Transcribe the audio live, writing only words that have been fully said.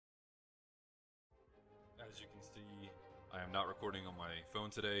I am not recording on my phone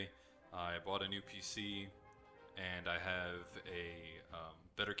today. I bought a new PC and I have a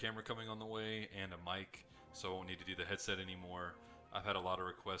better camera coming on the way and a mic, so I won't need to do the headset anymore. I've had a lot of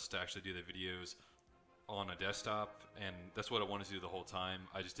requests to actually do the videos on a desktop, and that's what I wanted to do the whole time.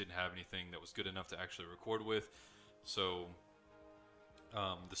 I just didn't have anything that was good enough to actually record with, so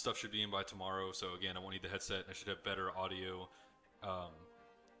the stuff should be in by tomorrow. So again, I won't need the headset. I should have better audio um,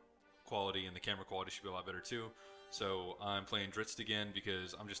 quality, and the camera quality should be a lot better too. So I'm playing Drizzt again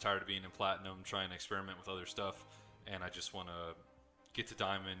because I'm just tired of being in Platinum, trying to experiment with other stuff, and I just want to get to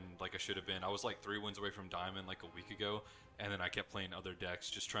Diamond like I should have been. I was like 3 wins away from Diamond like a week ago, and then I kept playing other decks,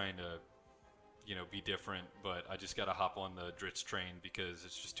 just trying to, you know, be different. But I just got to hop on the Drizzt train because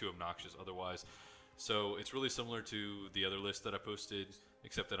it's just too obnoxious otherwise. So it's really similar to the other list that I posted,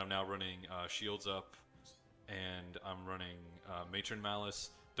 except that I'm now running Shields Up, and I'm running Matron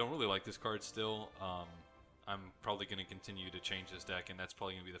Malice. Don't really like this card still. I'm probably going to continue to change this deck, and that's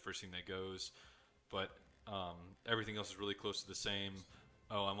probably going to be the first thing that goes. But everything else is really close to the same.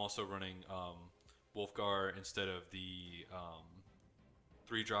 Oh, I'm also running Wulfgar instead of the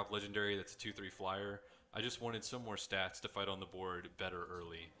 3-drop legendary that's a 2/3 flyer. I just wanted some more stats to fight on the board better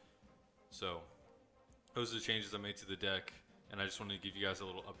early. So those are the changes I made to the deck, and I just wanted to give you guys a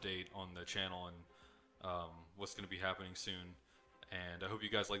little update on the channel and what's going to be happening soon. And I hope you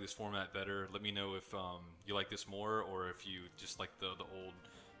guys like this format better. Let me know if you like this more, or if you just like the old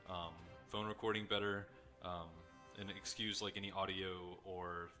phone recording better. And excuse like any audio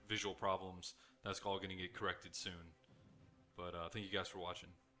or visual problems. That's all going to get corrected soon. But thank you guys for watching.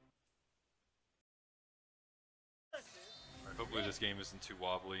 Alright, hopefully this game isn't too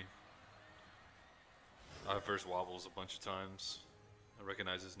wobbly. I've versed Wobbles a bunch of times. I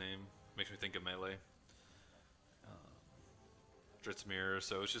recognize his name. Makes me think of Melee. Drizzt Mirror,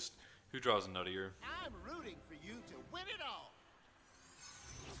 so it's just who draws a nuttier. I'm rooting for you to win it all.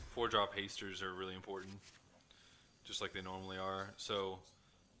 4-drop hasters are really important, just like they normally are. So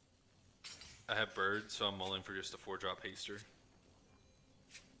I have Bird, so I'm mulling for just a 4-drop haster.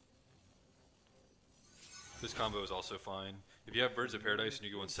 This combo is also fine. If you have Birds of Paradise and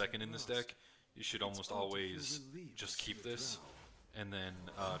you go in second in this deck, you should almost always just keep this, and then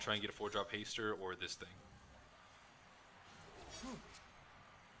try and get a 4-drop haster or this thing.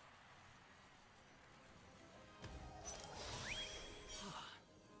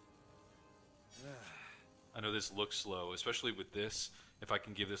 I know this looks slow, especially with this. If I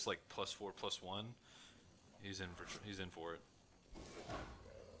can give this like +4/+1, he's in for it.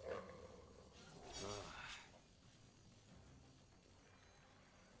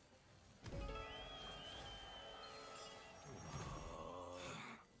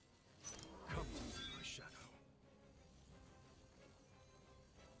 Come to me, my shadow.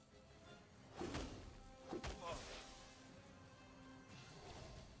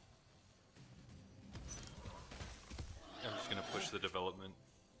 I'm just gonna push the development.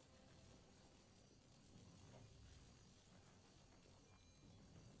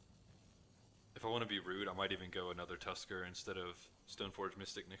 If I want to be rude, I might even go another Tusker instead of Stoneforge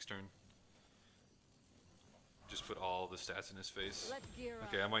Mystic next turn. Just put all the stats in his face.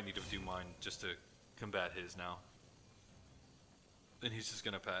 Okay, I might need to do mine just to combat his now. Then he's just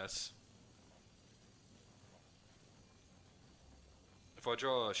gonna pass. If I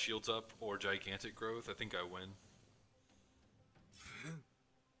draw Shields Up or Gigantic Growth, I think I win.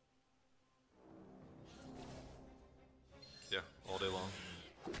 Yeah, all day long.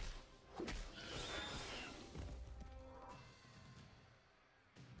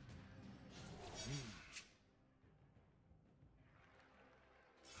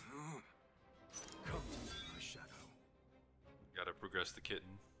 Come to me, my shadow. Gotta progress the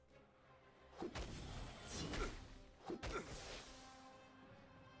kitten.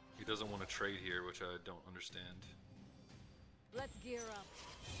 He doesn't want to trade here, which I don't understand. Let's gear up.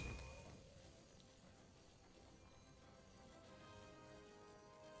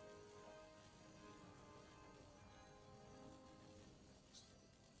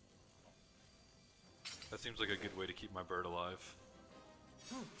 That seems like a good way to keep my bird alive.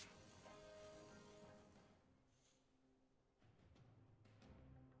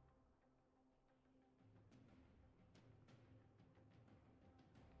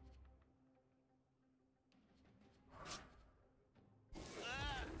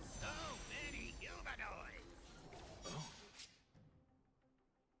 So many humanoids.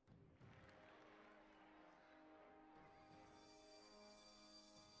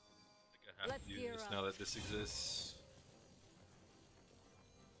 I think I have to do this now that this exists.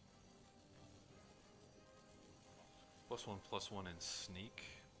 +1/+1 in sneak.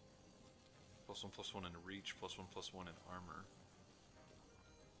 +1/+1 in reach, +1/+1 in armor.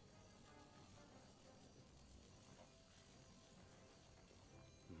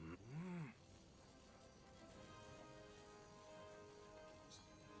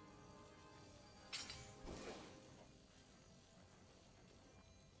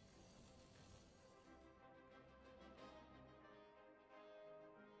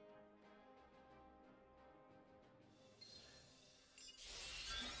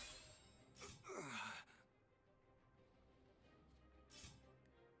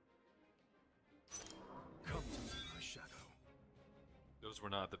 Those were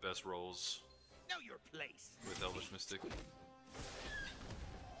not the best rolls Know your place. with Elvish Mystic.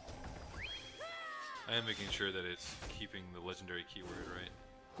 I am making sure that it's keeping the legendary keyword, right?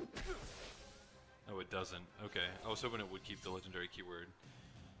 Oh, it doesn't. Okay, I was hoping it would keep the legendary keyword.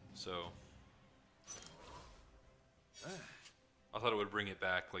 So I thought it would bring it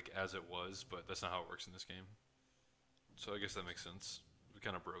back like as it was, but that's not how it works in this game. So I guess that makes sense. We're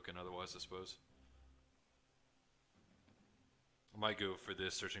kind of broken otherwise, I suppose. I might go for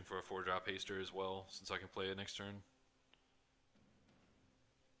this, searching for a 4-drop haster as well, since I can play it next turn.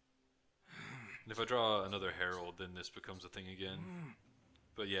 And if I draw another Herald, then this becomes a thing again.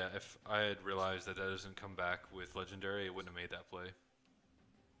 But yeah, if I had realized that that doesn't come back with Legendary, it wouldn't have made that play.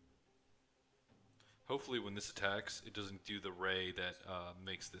 Hopefully when this attacks, it doesn't do the Ray that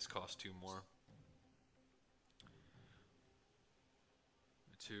makes this cost 2 more.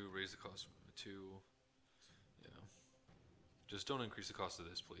 2, raise the cost 2. Yeah. Just don't increase the cost of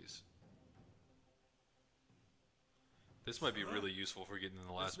this, please. This might be really useful for getting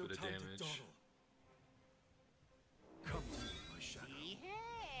the last bit of damage. Come to me, my shadow.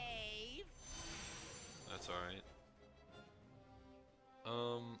 Behave. That's alright.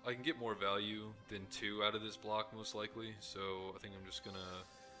 I can get more value than 2 out of this block, most likely, so I think I'm just gonna...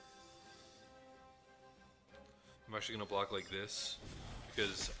 I'm actually gonna block like this,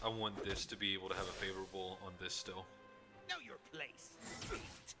 because I want this to be able to have a favorable on this still. Know your place.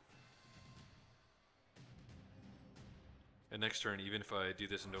 And next turn, even if I do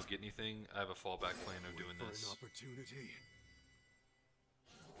this and don't get anything, I have a fallback plan of doing For this. an opportunity.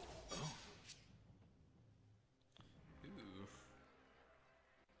 Ooh.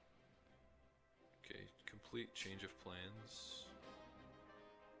 Okay, complete change of plans.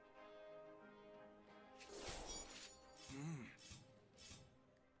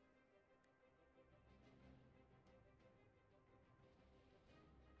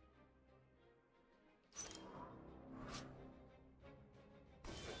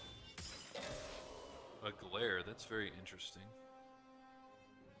 A glare, that's very interesting.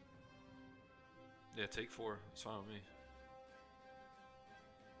 Yeah, take 4. It's fine with me.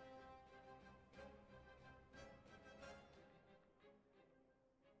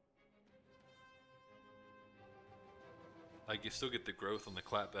 I still get the growth on the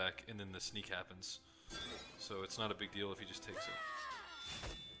clapback, and then the sneak happens. So it's not a big deal if he just takes it.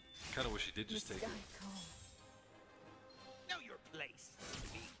 Kind of wish he did just take it. Calls. Know your place.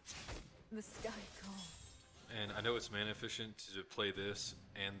 The sky calls. And I know it's mana efficient to play this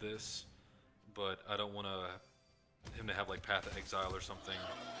and this, but I don't want him to have like Path of Exile or something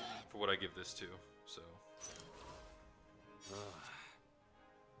for what I give this to. So.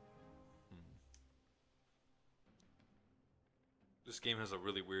 This game has a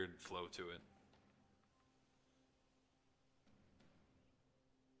really weird flow to it.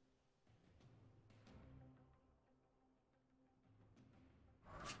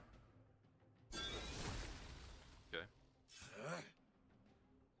 Okay.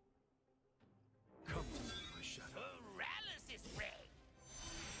 Come to me, my shadow. Paralysis ray.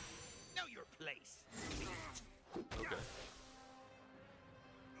 Know your place. Okay.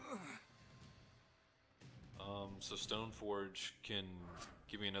 So Stoneforge can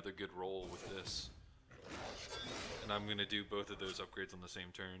give me another good roll with this. And I'm gonna do both of those upgrades on the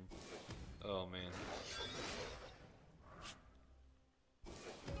same turn. Oh man.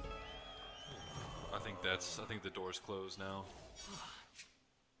 I think the door's closed now.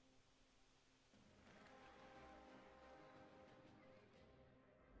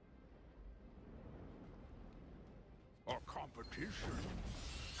 A competition.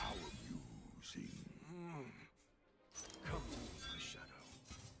 How amusing. Come to me, my shadow.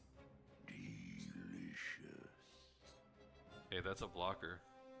 Delicious. Hey, that's a blocker.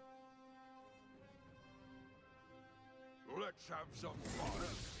 Let's have some fun,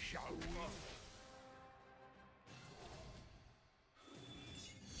 shall we?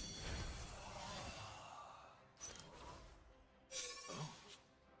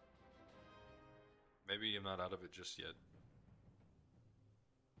 Maybe I'm not out of it just yet.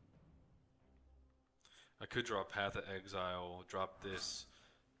 I could draw Path of Exile, drop this,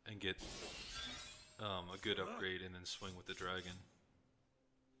 and get a good upgrade, and then swing with the dragon.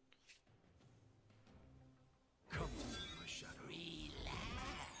 Come to my shadow.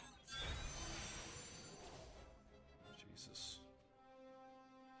 Jesus.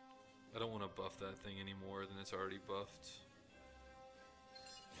 I don't want to buff that thing any more than it's already buffed.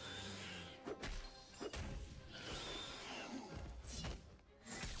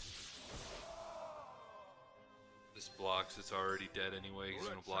 This blocks, it's already dead anyway. He's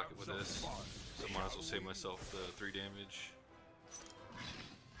gonna block it with this. So I might as well save myself the 3 damage.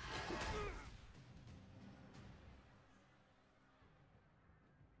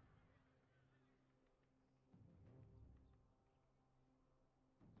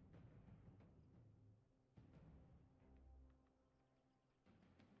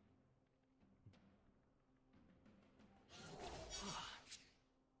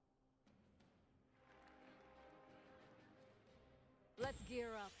 Let's gear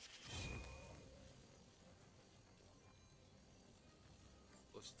up.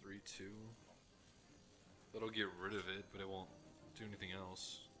 Plus 3/2. That'll get rid of it, but it won't do anything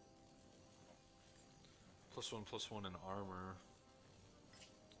else. +1/+1 in armor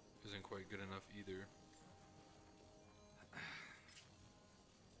isn't quite good enough either.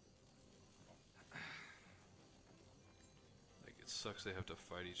 Like, it sucks they have to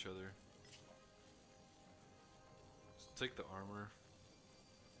fight each other. So take the armor.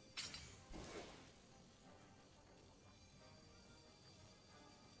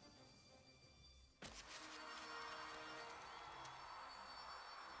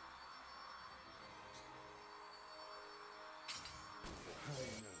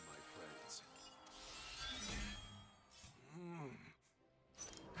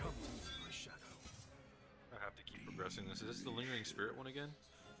 This. Is this the Lingering Spirit one again?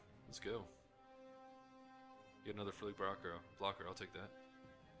 Let's go. Get another Frilly blocker. I'll take that.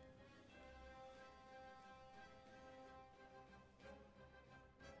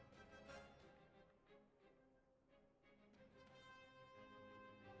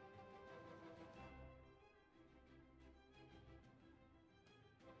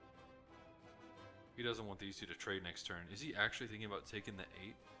 He doesn't want these two to trade next turn. Is he actually thinking about taking the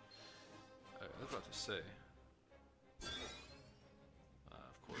 8? I was about to say.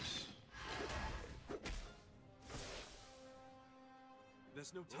 Of course.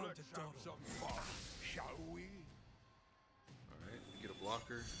 There's no time to dawdle. Some fun, shall we? Alright, get a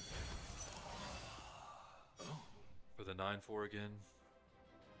blocker. For the 9/4 again.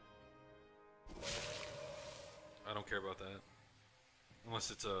 I don't care about that.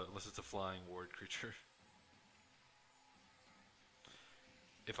 Unless it's a flying ward creature.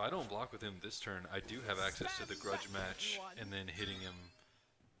 If I don't block with him this turn, I do have access to the Grudge match and then hitting him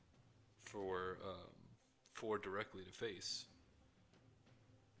for 4 directly to face.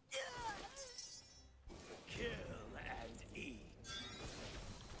 Kill and eat.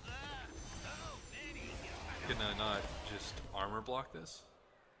 Can I not just armor block this?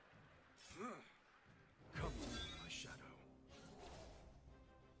 Come to my shadow.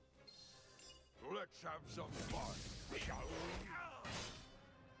 Let's have some fun, shall we?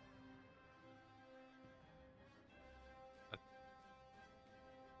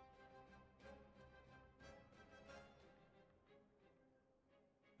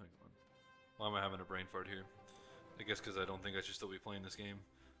 Why am I having a brain fart here? I guess because I don't think I should still be playing this game.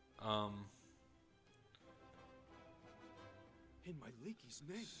 In my leaky's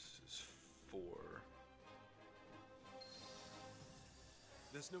name. This is 4.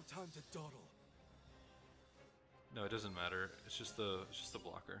 There's no time to dawdle. No, it doesn't matter. It's just the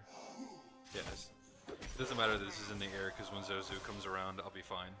blocker. Yes. It doesn't matter that this is in the air because when Zozu comes around, I'll be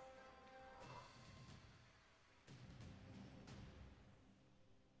fine.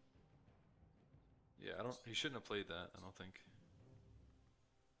 Yeah, he shouldn't have played that, I don't think.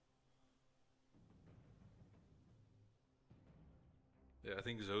 Yeah, I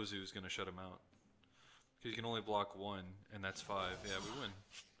think Zozu is going to shut him out. He can only block 1, and that's 5. Yeah, we win.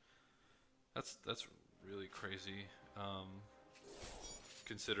 That's really crazy,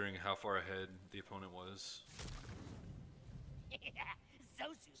 considering how far ahead the opponent was.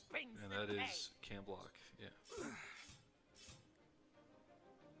 Zosu brings And the that pain. is can block, yeah.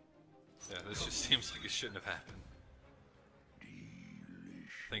 Yeah, this just seems like it shouldn't have happened.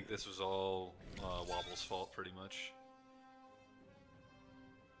 I think this was all Wobble's fault, pretty much.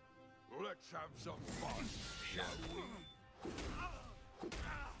 Let's have some fun, Yeah. shall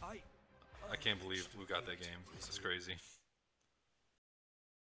we? I can't believe we got that game. This is crazy.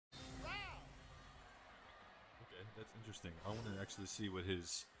 Okay, that's interesting. I want to actually see what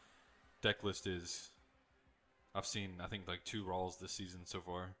his deck list is I've seen, I think, like 2 Rawls this season so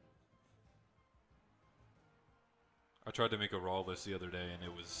far. I tried to make a Raw list the other day, and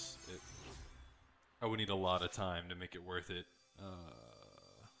I would need a lot of time to make it worth it.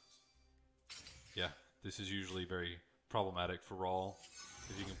 Yeah, this is usually very problematic for Raw.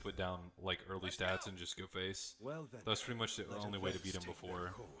 If you can put down like early stats and just go face. Well then, That's pretty much the only way to beat him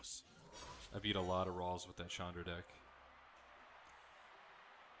before. I beat a lot of Rawls with that Chandra deck.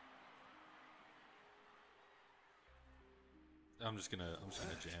 I'm just gonna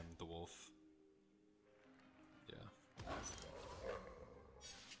jam the Wolf. Yeah.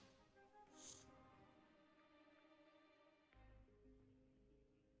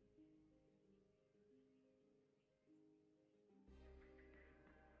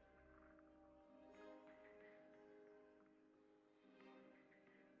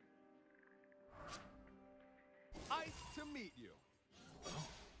 Nice to meet you.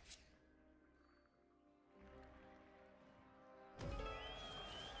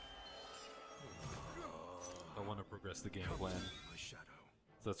 I want to progress the game plan. My shadow.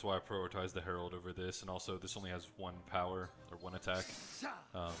 So that's why I prioritize the Herald over this, and also this only has 1 power, or 1 attack.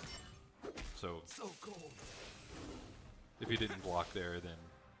 So cold. if he didn't block there, then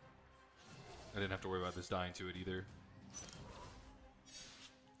I didn't have to worry about this dying to it either.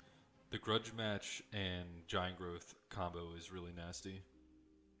 The Grudge match and Giant Growth combo is really nasty.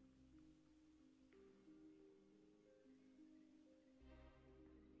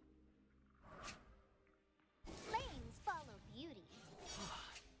 Flames follow beauty.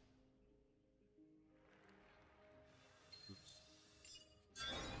 Oops.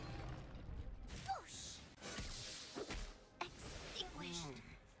 Whoosh! Extinguished.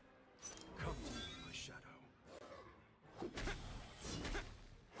 Come to me, my shadow.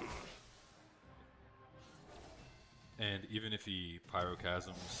 And even if he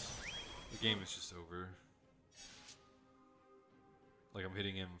Pyrochasms, the game is just over. Like, I'm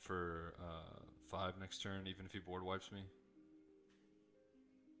hitting him for 5 next turn, even if he board wipes me.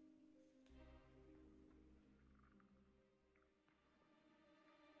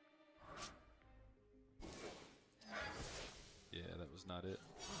 Yeah, that was not it.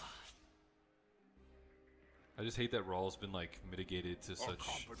 I just hate that Rawl's been like mitigated to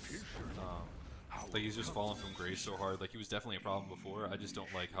such like he's just fallen from grace so hard. Like, he was definitely a problem before. I just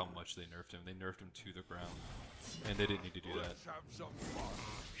don't like how much they nerfed him. They nerfed him to the ground, and they didn't need to do that. Let's have some fun,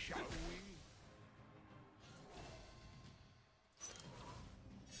 shall we?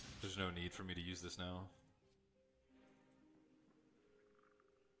 There's no need for me to use this now.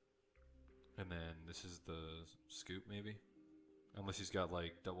 And then this is the scoop, maybe? Unless he's got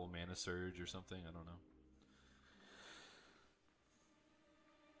like double mana surge or something, I don't know.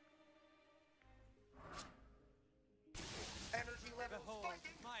 Energy level Behold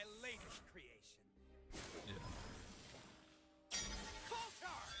spiking. my latest creation. Yeah. Full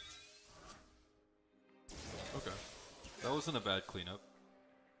charge! Okay. That wasn't a bad cleanup.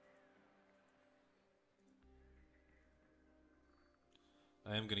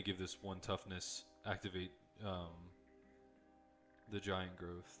 I am going to give this 1 toughness, activate the Giant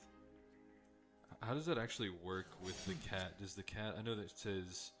Growth. How does that actually work with the cat? Does the cat, I know that it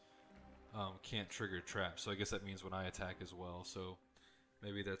says can't trigger traps, so I guess that means when I attack as well, so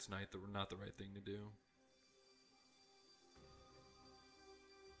maybe that's not the right thing to do.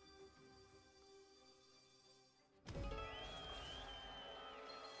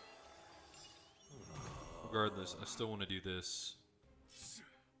 Regardless, I still want to do this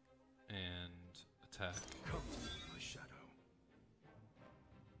and attack. Come to me, my shadow.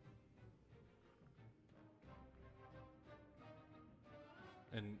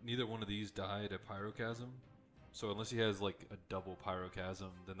 And neither one of these died at Pyrochasm. So unless he has like a double Pyrochasm,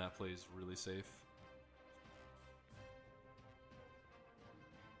 then that plays really safe.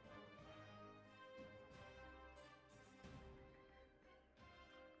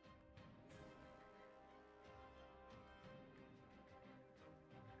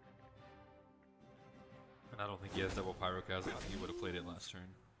 And I don't think he has double Pyrochasm. I think he would have played it last turn.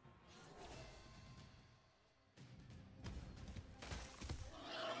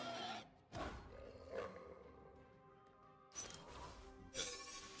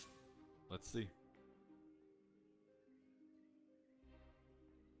 Let's see.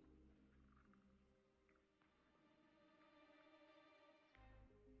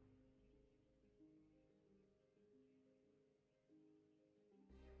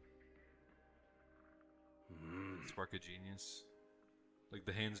 Spark of Genius. Like,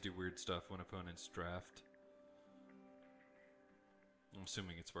 the hands do weird stuff when opponents draft. I'm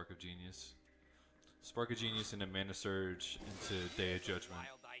assuming it's Spark of Genius. Spark of Genius and a Mana Surge into Day of Judgment.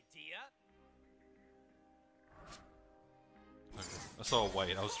 Wild idea. Okay. I saw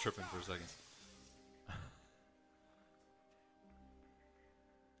white. I was tripping for a second.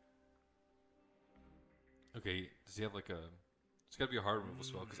 Okay, does he have like a... It's gotta be a hard removal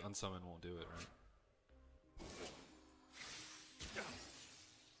spell, because Unsummon won't do it, right?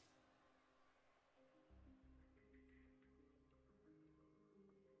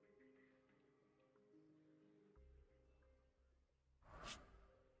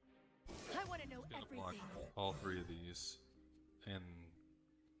 I want to know Gonna block everything. all three of these, and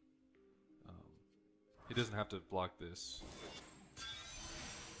he doesn't have to block this.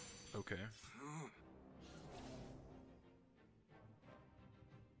 Okay.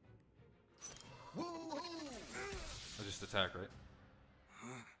 I just attack, right?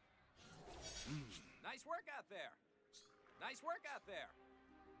 Nice work out there. Nice work out there.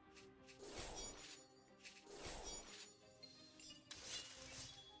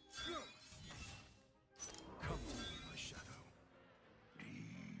 Come to me, my shadow.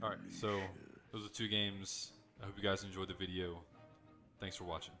 Alright, so those are 2 games. I hope you guys enjoyed the video. Thanks for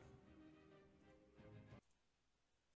watching.